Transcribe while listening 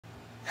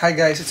Hi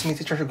guys, it's me,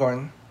 Teacher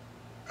Gon.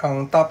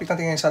 Ang topic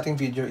natin ngayon sa ating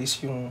video is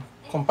yung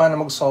kung paano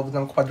mag-solve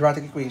ng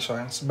quadratic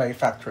equations by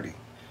factoring.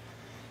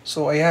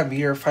 So I have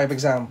here 5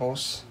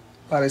 examples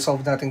para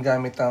i-solve natin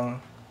gamit ang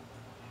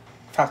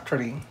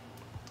factoring.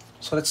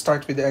 So let's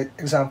start with the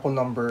example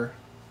number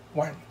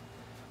 1.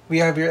 We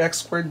have here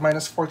x squared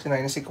minus 49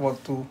 is equal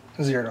to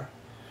 0.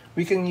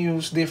 We can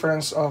use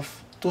difference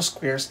of two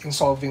squares in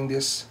solving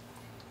this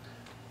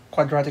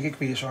quadratic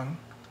equation.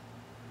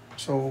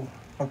 So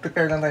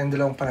mag-prepare lang tayo ng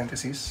dalawang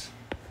parentheses.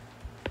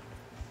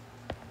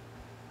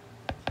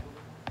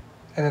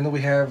 And then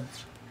we have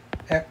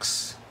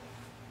x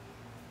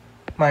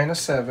minus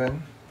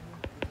 7,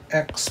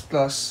 x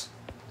plus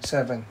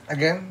 7.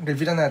 Again,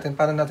 review lang natin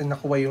para natin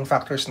nakuha yung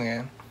factors na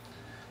yan.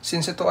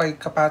 Since ito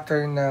ay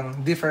kapattern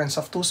ng difference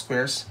of two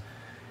squares,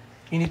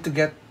 you need to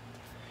get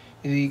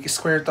the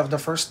square root of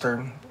the first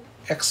term.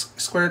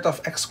 Square root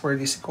of x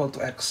squared is equal to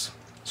x.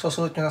 So,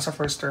 sulit nyo na sa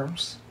first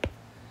terms.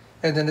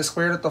 And then the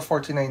square root of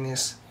 49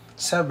 is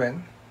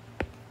 7.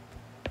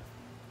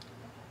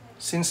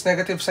 Since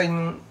negative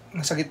sign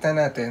nasa gitna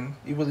natin,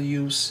 you will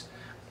use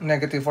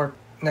negative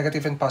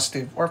and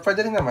positive. Or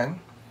pwede rin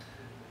naman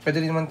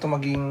ito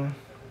maging,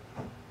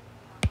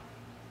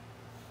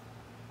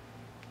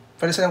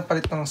 pwede silang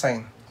palit ng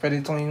sign. Pwede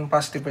itong yung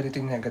positive, pwede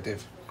itong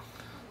negative.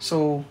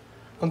 So,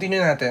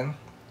 continue natin.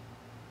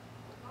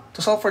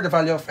 To solve for the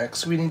value of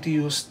x, we need to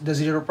use the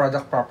zero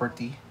product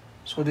property.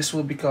 So, this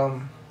will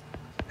become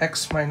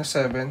x minus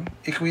 7.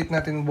 Equate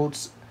natin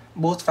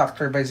both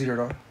factor by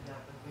 0.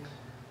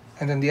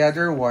 And then the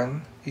other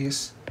one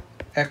is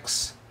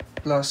x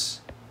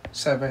plus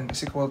 7 is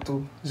equal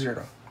to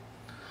 0.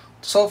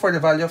 To solve for the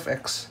value of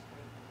x,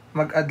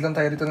 mag-add lang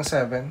tayo dito ng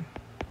 7.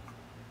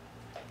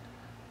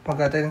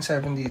 Mag-add tayo ng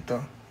 7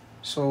 dito.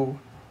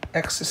 So,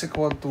 x is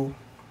equal to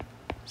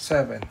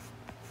 7.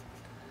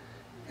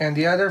 And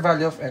the other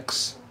value of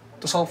x,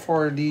 to solve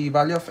for the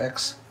value of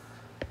x,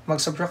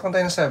 mag-subtract lang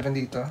tayo ng 7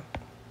 dito.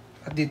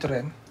 At dito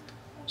rin.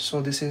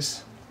 So, this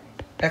is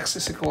x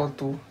is equal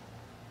to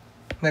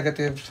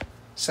negative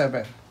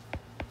 7.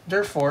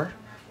 Therefore,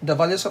 the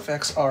values of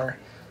x are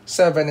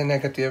 7 and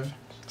negative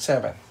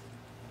 7.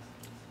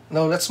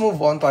 Now, let's move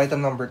on to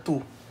item number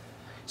 2.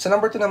 Sa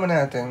number 2 naman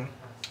natin,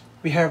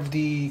 we have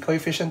the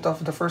coefficient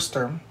of the first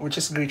term, which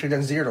is greater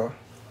than 1.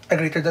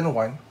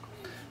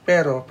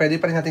 Pero, pwede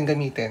pa rin natin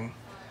gamitin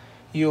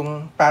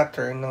yung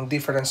pattern ng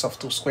difference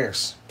of two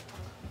squares.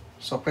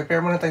 So,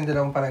 prepare muna tayong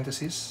dalawang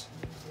parentheses.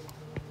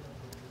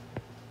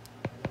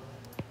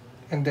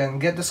 And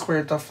then, get the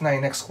square root of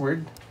 9x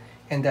squared,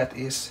 and that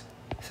is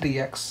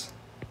 3x.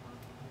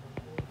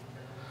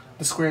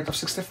 The square root of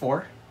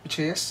 64, which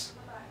is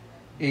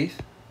 8.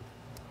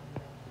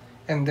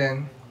 And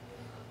then,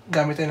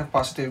 gamit tayo ng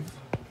positive,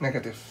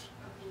 negative.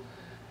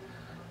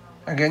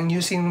 Again,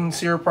 using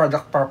zero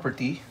product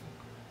property,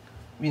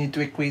 we need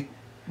to equate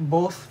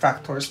both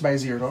factors by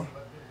 0.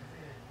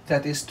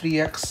 That is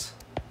 3x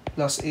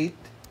plus 8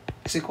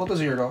 is equal to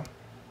 0.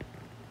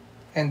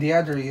 And the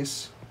other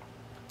is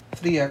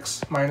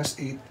 3x minus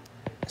 8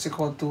 is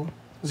equal to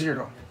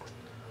 0.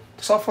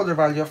 To solve for the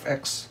value of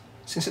x,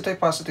 since ito ay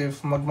positive,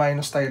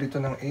 mag-minus tayo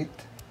dito ng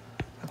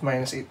 8 at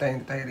minus 8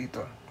 tayo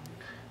dito.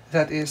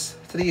 That is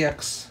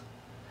 3x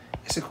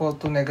is equal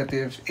to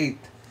negative 8.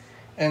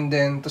 And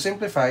then, to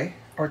simplify,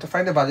 or to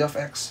find the value of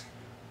x,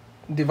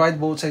 divide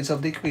both sides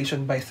of the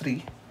equation by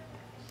 3.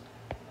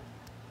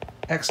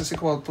 X is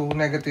equal to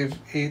negative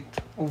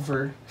 8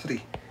 over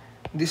 3.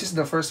 This is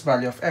the first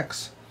value of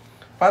x.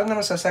 Para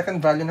naman sa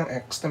second value ng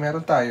x na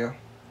meron tayo,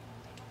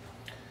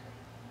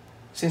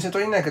 since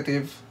ito ay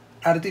negative,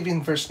 additive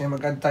inverse niya,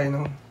 mag-add tayo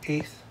ng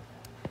 8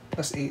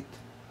 plus 8.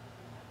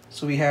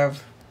 So we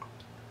have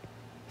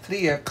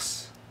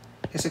 3x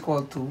is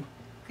equal to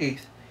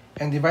 8.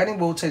 And dividing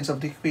both sides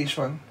of the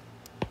equation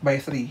by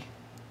 3,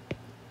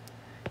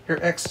 your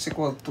x is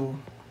equal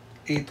to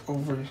 8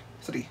 over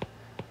 3.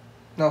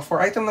 Now for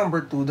item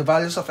number 2, the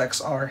values of x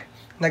are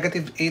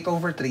negative 8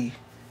 over 3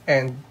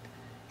 and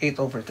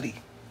 8 over 3.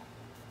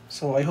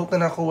 So I hope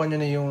na nakuha nyo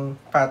na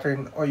yung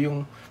pattern or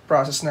yung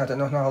process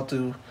natin on how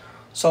to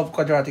solve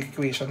quadratic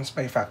equations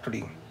by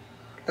factoring.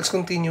 Let's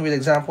continue with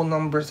example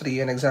number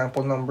 3 and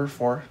example number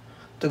 4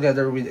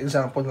 together with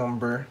example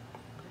number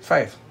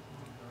 5.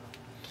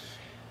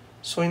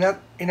 So in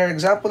our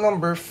example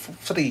number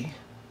 3,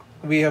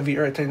 we have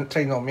here a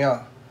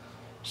trinomial.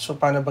 So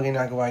paano ba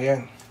ginagawa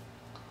yan?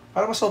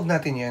 Para ma-solve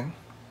natin yan,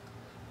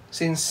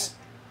 since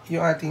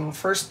yung ating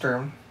first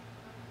term,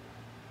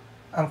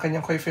 ang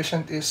kanyang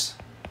coefficient is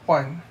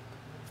 1,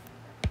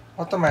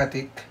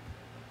 automatic,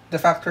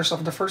 the factors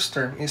of the first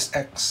term is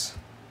x.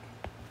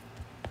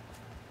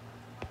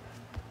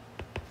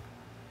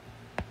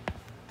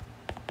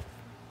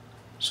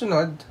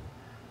 Sunod,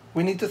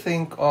 we need to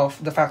think of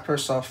the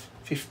factors of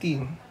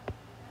 15,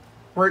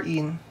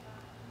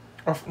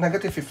 of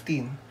negative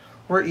 15,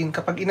 wherein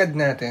kapag inad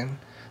natin,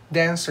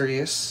 the answer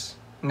is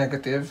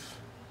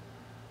negative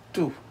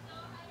 2.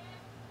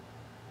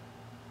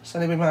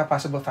 Saan may mga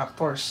possible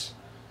factors?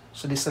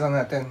 So, lista lang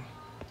natin.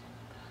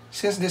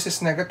 Since this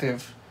is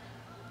negative,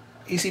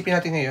 isipin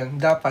natin ngayon,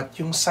 dapat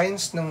yung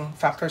signs ng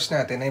factors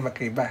natin ay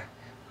magkaiba.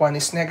 One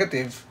is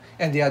negative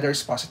and the other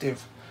is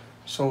positive.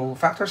 So,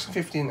 factors ng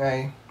 15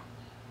 ay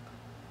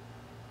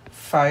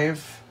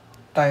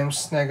 5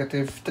 times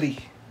negative 3.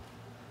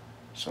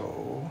 So,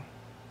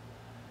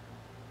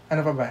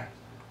 ano pa ba?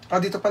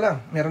 Dito pa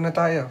lang, meron na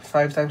tayo.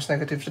 5 times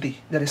negative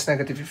 3, that is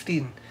negative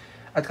 15.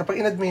 At kapag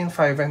in-add mo yung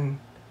 5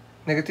 and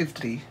negative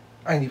 3,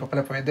 hindi pa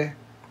pala pwede.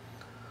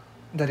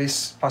 That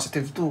is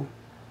positive 2.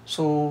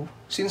 So,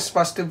 since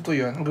positive 2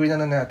 yun, ang gawin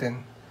na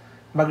natin,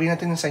 baguhin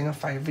natin yung sign ng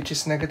 5, which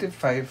is negative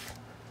 5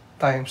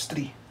 times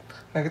 3.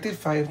 Negative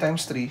 5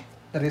 times 3,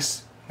 that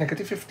is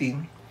negative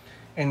 15,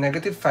 and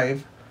negative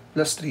 5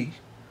 plus 3,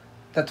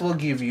 that will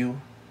give you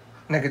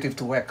negative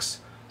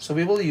 2x. So,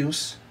 we will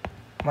use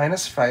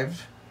minus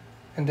 5,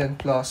 and then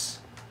plus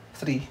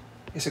 3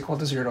 is equal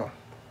to 0.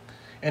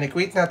 And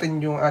equate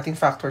natin yung ating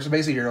factors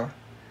by 0.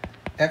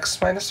 X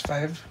minus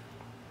 5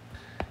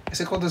 is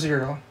equal to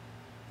 0.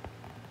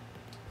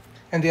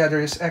 And the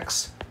other is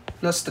x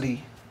plus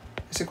 3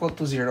 is equal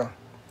to 0.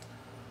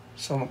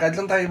 So, mag-add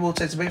lang tayo both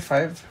sides by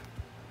 5.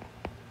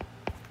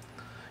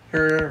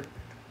 Your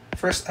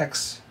first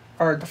x,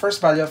 or the first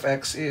value of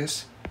x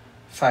is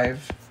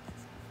 5.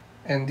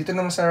 And dito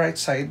naman sa right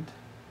side,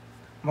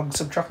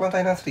 mag-subtract lang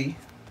tayo ng 3.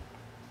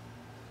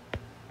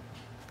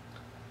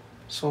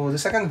 So, the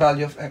second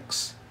value of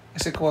x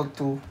is equal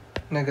to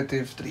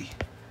negative 3.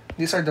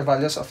 These are the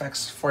values of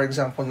x, for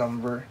example,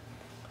 number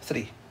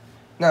 3.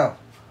 Now,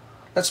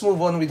 let's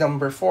move on with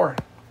number 4.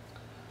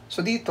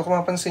 So dito, kung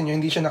mapansin nyo,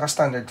 hindi siya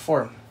naka-standard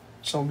form.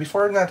 So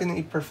before natin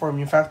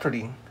i-perform yung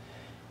factoring,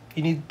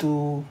 you need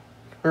to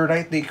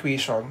rewrite the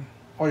equation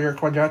or your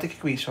quadratic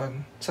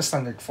equation sa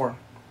standard form.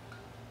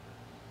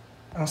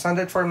 Ang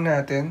standard form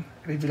natin,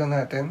 review lang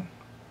natin,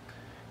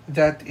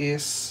 that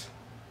is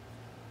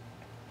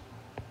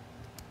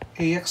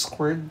ax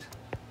squared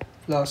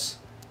plus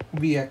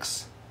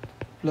bx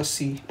plus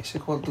c is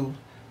equal to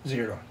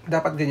 0.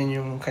 Dapat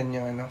ganyan yung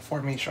kanyang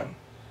formation.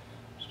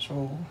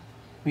 So,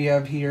 we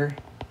have here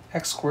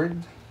x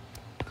squared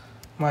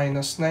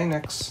minus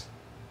 9x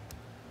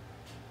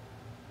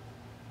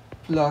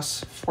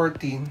plus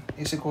 14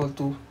 is equal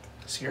to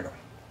 0.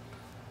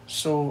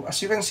 So, as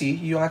you can see,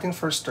 yung ating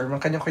first term, ang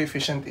kanyang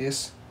coefficient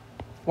is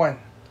 1.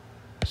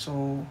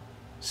 So,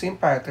 same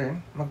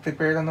pattern,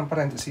 mag-prepare lang ng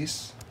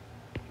parentheses.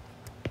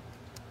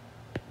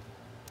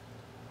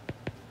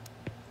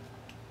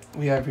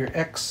 We have here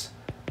x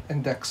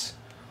and x.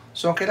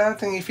 So, ang kailangan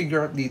natin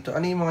i-figure out dito,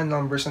 ano yung mga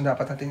numbers na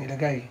dapat natin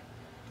ilagay.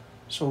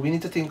 So, we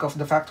need to think of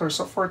the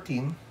factors of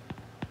 14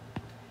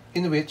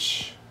 in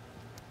which,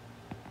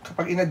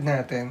 kapag in-add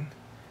natin,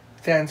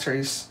 the answer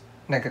is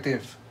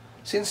negative.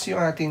 Since yung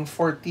ating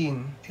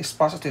 14 is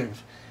positive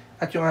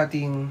at yung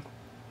ating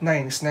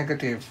 9 is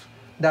negative,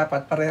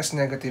 dapat parehas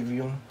negative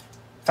yung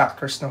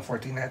factors ng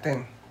 14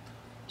 natin.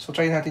 So,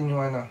 try natin yung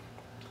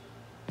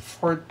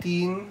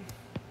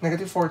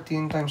negative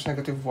 14 times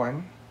negative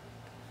 1.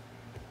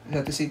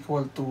 That is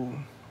equal to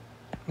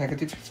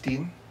negative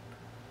 15.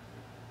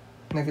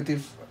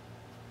 Negative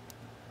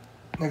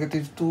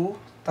 2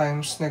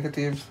 times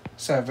negative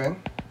 7.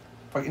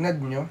 Pag in-add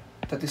nyo,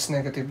 that is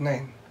negative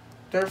 9.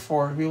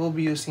 Therefore, we will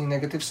be using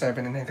negative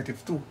 7 and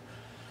negative 2.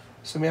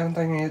 So, meron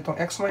tayo ngayon itong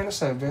x minus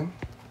 7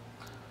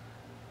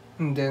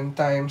 and then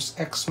times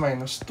x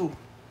minus 2.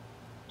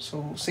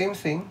 So, same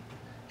thing.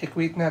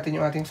 Equate natin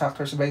yung ating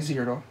factors by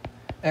 0.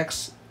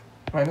 X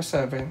minus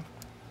 7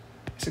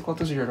 is equal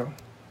to 0.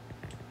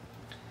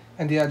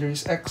 And the other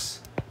is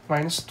x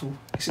minus 2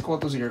 is equal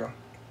to 0.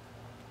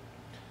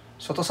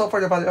 So, to solve for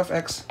the value of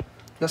x,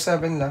 plus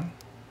 7 lang.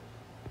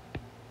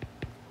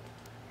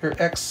 Your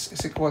x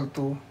is equal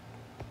to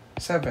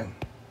 7.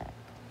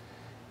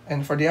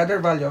 And for the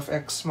other value of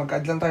x,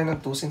 mag-add lang tayo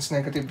ng 2 since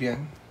negative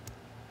yan.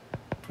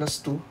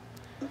 Plus 2.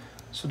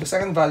 So, the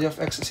second value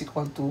of x is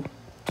equal to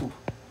 2.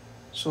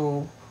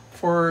 So,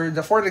 for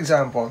the fourth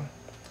example,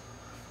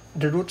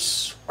 the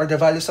roots or the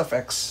values of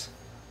x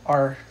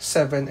are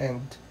 7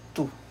 and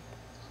 2.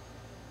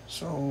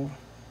 So,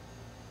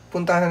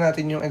 puntahan na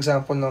natin yung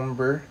example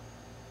number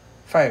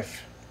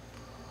 5.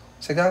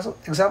 Sa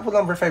example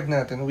number 5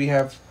 natin, we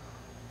have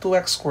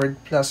 2x squared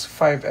plus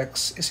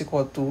 5x is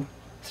equal to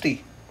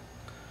 3.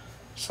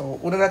 So,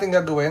 una natin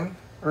gagawin,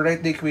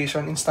 write the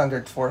equation in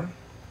standard form.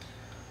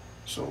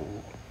 So,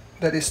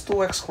 that is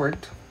 2x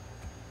squared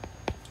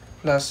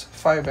plus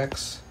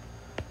 5x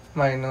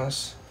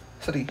minus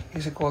 3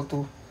 is equal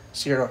to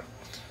 0.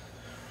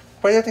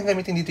 Pwede natin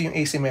gamitin dito yung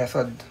AC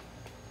method.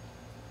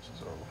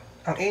 So,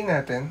 ang A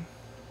natin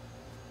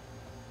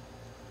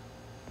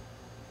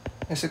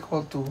is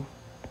equal to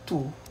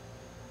 2.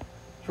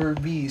 Your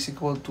B is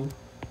equal to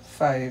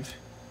 5.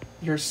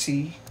 Your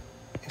C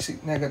is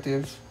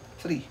negative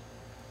 3.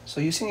 So,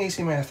 using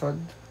AC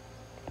method,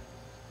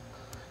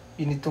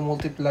 you need to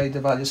multiply the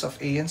values of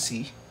A and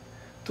C.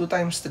 2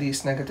 times 3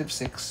 is negative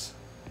 6.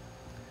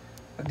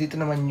 At dito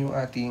naman yung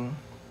ating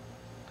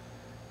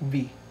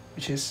B,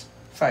 which is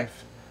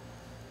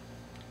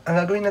 5. Ang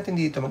gagawin natin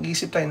dito,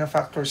 mag-iisip tayo ng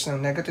factors ng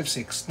negative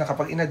 6 na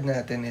kapag inad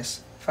natin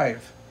is 5.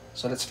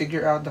 So let's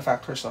figure out the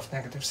factors of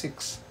negative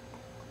 6.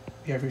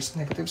 We have here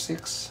negative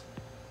 6.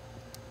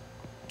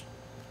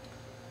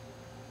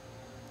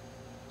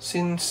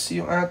 Since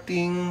yung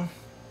ating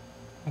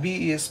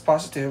b is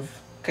positive,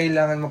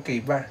 kailangan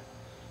magkaiba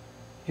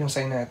yung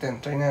sign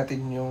natin. Try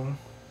natin yung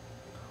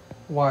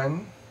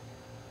 1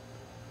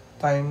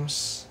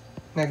 times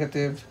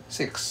negative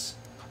 6.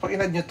 Kapag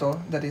inad nyo to,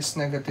 that is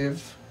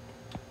negative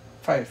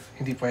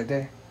 5. Hindi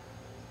pwede.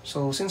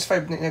 So, since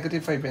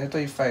negative 5 yan, ito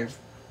ay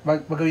 5.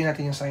 Magawin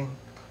natin yung sign.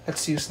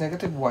 Let's use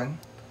negative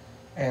 1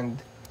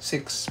 and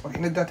 6. Pag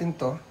inad natin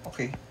to,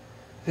 okay,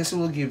 this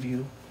will give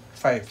you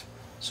 5.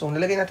 So,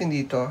 nilagay natin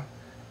dito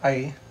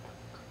ay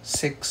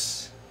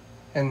 6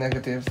 and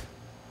negative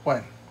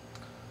 1.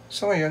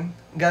 So, ngayon,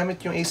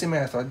 gamit yung AC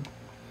method,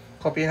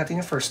 copy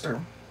natin yung first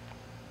term,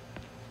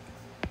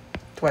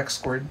 2x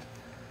squared.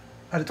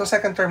 At ito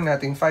second term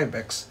natin,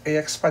 5x,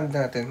 i-expand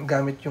natin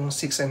gamit yung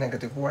 6 and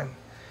negative 1.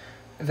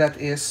 That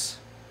is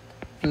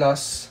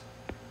plus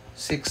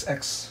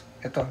 6x.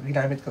 Ito,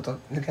 ginamit ko to.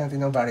 Lagyan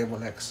natin ng variable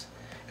x.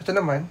 Ito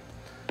naman,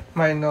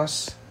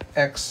 minus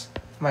x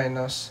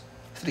minus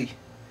 3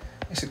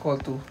 is equal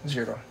to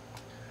 0.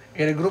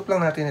 I-regroup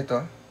lang natin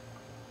ito.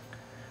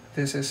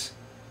 This is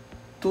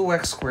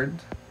 2x squared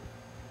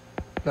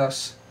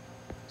plus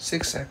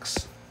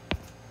 6x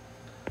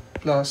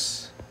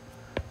plus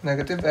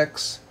negative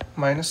x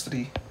minus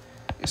 3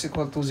 is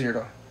equal to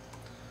 0.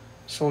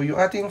 So, yung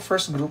ating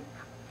first group,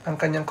 ang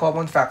kanyang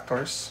common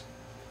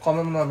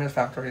monomial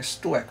factor is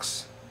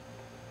 2x.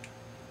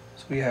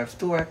 So, we have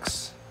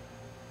 2x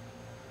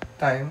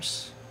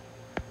times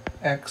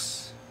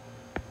x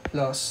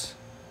plus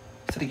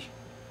 3.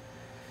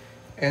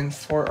 And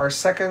for our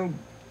second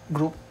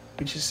group,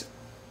 which is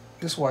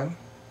this one,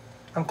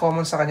 ang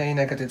common sa kanya ay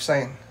negative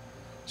sign.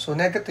 So,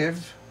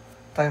 negative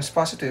times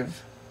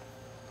positive,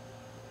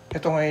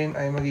 ito ngayon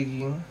ay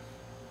magiging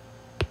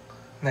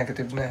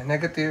negative na.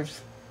 Negative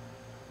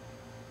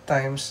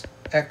times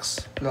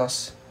x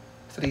plus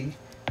 3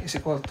 is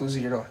equal to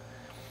 0.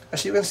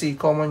 As you can see,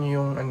 common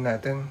yung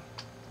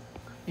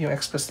yung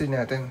x plus 3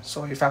 natin.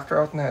 So,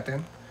 i-factor out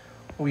natin,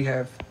 we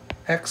have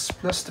x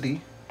plus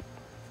 3.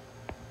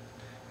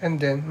 And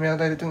then, mayroon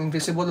tayo ditong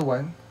invisible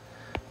 1.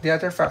 The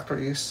other factor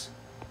is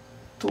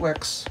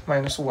 2x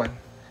minus 1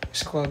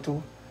 is equal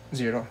to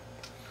 0.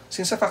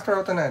 Since na-factor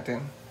out na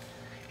natin,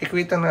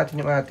 equate lang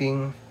natin yung ating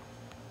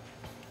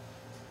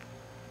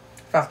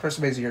factors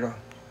by 0.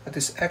 That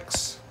is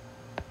x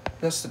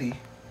plus 3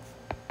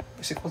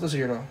 is equal to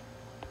 0.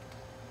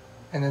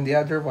 And then the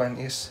other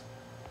one is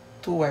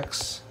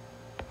 2x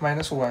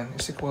minus 1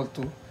 is equal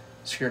to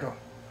 0.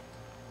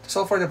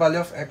 So for the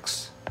value of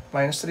x,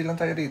 minus 3 lang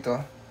tayo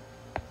dito.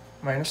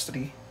 Minus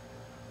 3.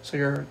 So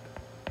your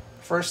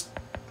first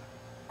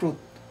root,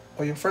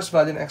 o yung first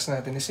value ng x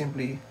natin is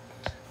simply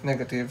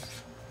negative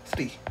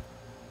 3.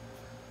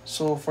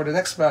 So for the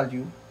next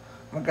value,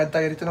 mag-add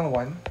tayo dito ng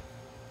 1,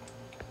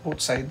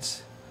 both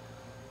sides.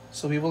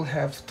 So we will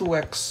have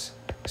 2x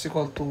is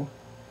equal to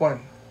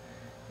 1.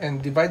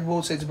 And divide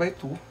both sides by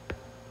 2.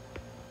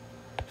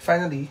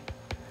 Finally,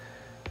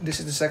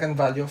 this is the second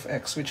value of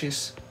x, which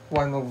is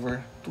 1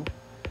 over 2.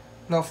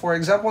 Now for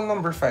example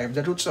number 5,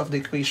 the roots of the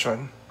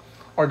equation,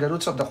 or the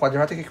roots of the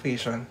quadratic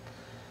equation,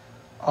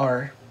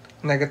 are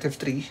negative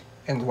 3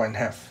 and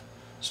 1/2.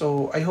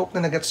 So, I hope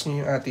na nagets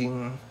nyo yung ating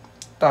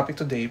topic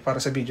today para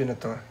sa video na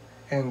to.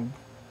 And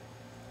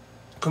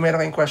kung meron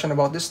kayong question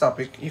about this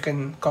topic, you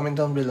can comment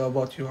down below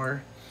about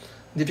your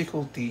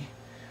difficulty.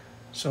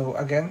 So,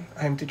 again,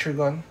 I'm Teacher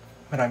Gon.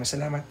 Maraming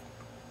salamat.